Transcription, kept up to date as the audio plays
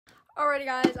Alrighty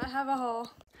guys, I have a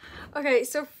haul. Okay,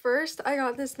 so first I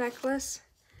got this necklace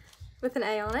with an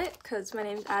A on it because my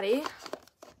name's Addie.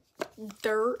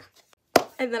 Dirt.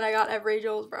 And then I got Every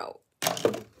Jules, bro.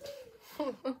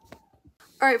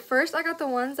 Alright, first I got the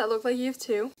ones that look like you have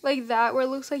two. Like that, where it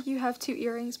looks like you have two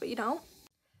earrings, but you don't.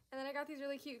 And then I got these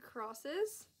really cute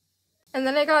crosses. And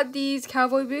then I got these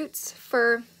cowboy boots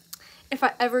for if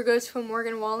I ever go to a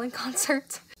Morgan Wallen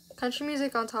concert. Country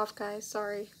music on top, guys,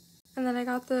 sorry. And then I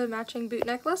got the matching boot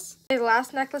necklace. The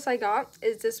last necklace I got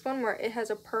is this one where it has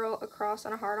a pearl, a cross,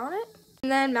 and a heart on it.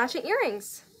 And then matching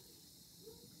earrings.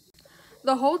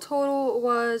 The whole total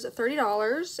was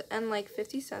 $30 and like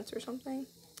 50 cents or something.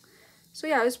 So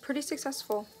yeah, it was pretty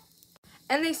successful.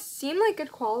 And they seem like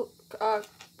good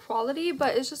quality,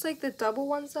 but it's just like the double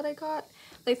ones that I got.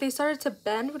 Like they started to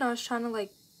bend when I was trying to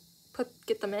like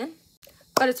get them in.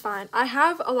 But it's fine. I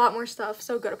have a lot more stuff,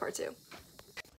 so go to part 2.